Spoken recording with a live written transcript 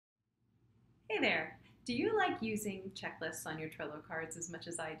Hey there! Do you like using checklists on your Trello cards as much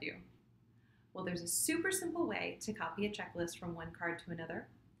as I do? Well, there's a super simple way to copy a checklist from one card to another,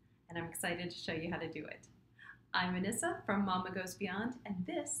 and I'm excited to show you how to do it. I'm Anissa from Mama Goes Beyond, and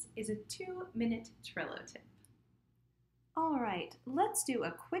this is a 2-minute Trello tip. All right, let's do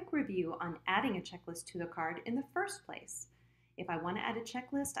a quick review on adding a checklist to the card in the first place. If I want to add a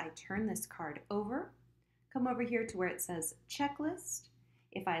checklist, I turn this card over, come over here to where it says checklist.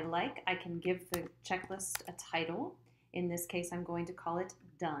 If I like, I can give the checklist a title. In this case, I'm going to call it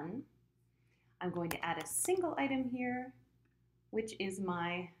Done. I'm going to add a single item here, which is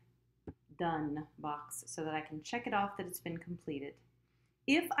my Done box, so that I can check it off that it's been completed.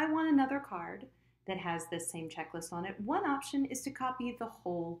 If I want another card that has this same checklist on it, one option is to copy the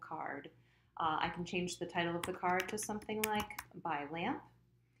whole card. I can change the title of the card to something like By Lamp.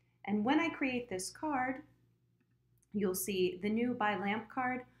 And when I create this card, you'll see the new By Lamp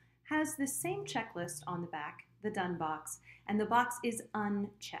card has the same checklist on the back, the Done box, and the box is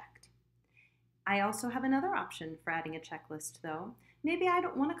unchecked. I also have another option for adding a checklist though. Maybe I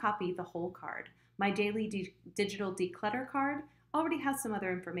don't want to copy the whole card. My daily digital declutter card already has some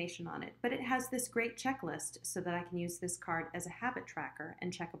other information on it, but it has this great checklist so that I can use this card as a habit tracker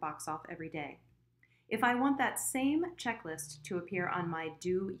and check a box off every day. If I want that same checklist to appear on my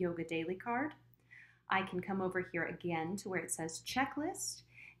Do Yoga Daily card, I can come over here again to where it says checklist,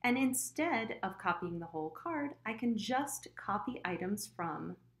 and instead of copying the whole card, I can just copy items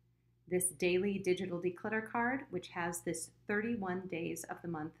from this daily digital declutter card, which has this 31 days of the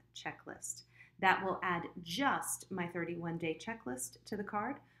month checklist. That will add just my 31-day checklist to the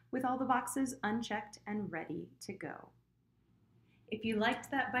card with all the boxes unchecked and ready to go. If you liked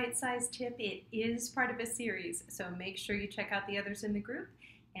that bite-sized tip, it is part of a series, so make sure you check out the others in the group.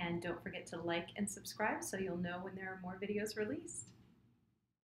 And don't forget to like and subscribe so you'll know when there are more videos released.